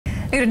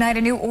New tonight,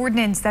 a new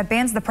ordinance that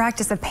bans the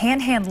practice of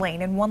panhandling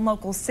in one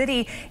local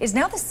city is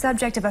now the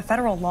subject of a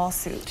federal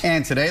lawsuit.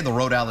 And today, the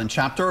Rhode Island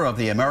chapter of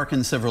the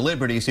American Civil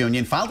Liberties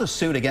Union filed a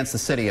suit against the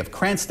city of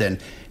Cranston,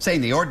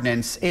 saying the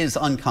ordinance is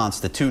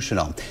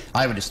unconstitutional.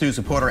 Eyewitness News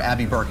reporter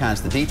Abby Burke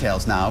has the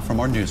details now from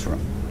our newsroom.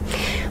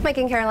 Mike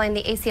and Caroline,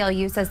 the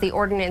ACLU says the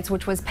ordinance,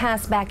 which was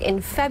passed back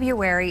in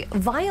February,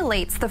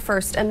 violates the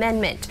First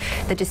Amendment.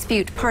 The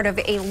dispute, part of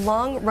a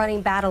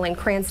long-running battle in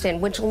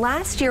Cranston, which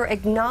last year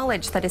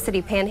acknowledged that a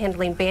city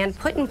panhandling ban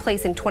put in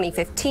place in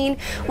 2015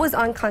 was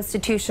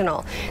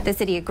unconstitutional. The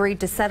city agreed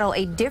to settle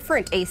a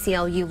different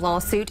ACLU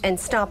lawsuit and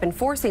stop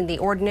enforcing the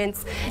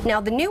ordinance.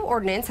 Now, the new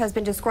ordinance has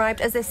been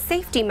described as a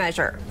safety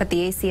measure, but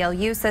the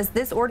ACLU says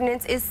this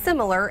ordinance is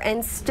similar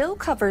and still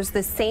covers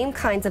the same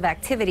kinds of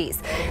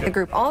activities. The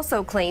group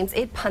also claims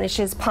it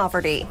punishes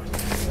poverty.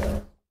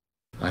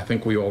 I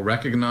think we all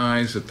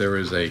recognize that there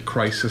is a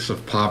crisis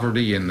of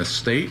poverty in the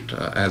state,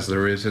 as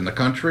there is in the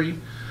country.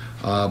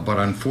 But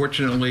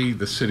unfortunately,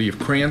 the city of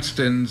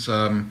Cranston's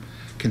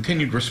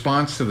continued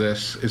response to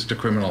this is to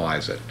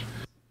criminalize it.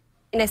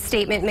 In a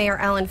statement, Mayor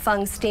Alan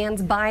Fung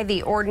stands by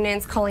the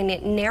ordinance, calling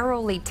it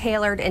narrowly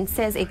tailored, and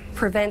says it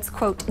prevents,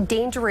 quote,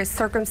 dangerous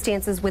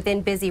circumstances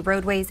within busy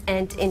roadways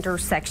and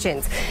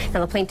intersections. Now,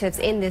 the plaintiffs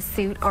in this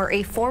suit are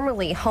a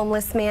formerly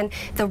homeless man,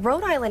 the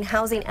Rhode Island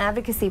Housing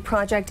Advocacy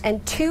Project,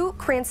 and 2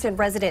 Cranston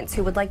residents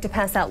who would like to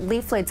pass out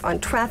leaflets on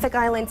traffic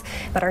islands,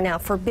 but are now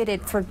forbidden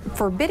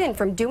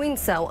from doing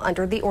so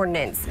under the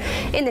ordinance.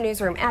 In the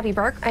newsroom, Abby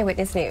Burke,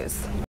 Eyewitness News.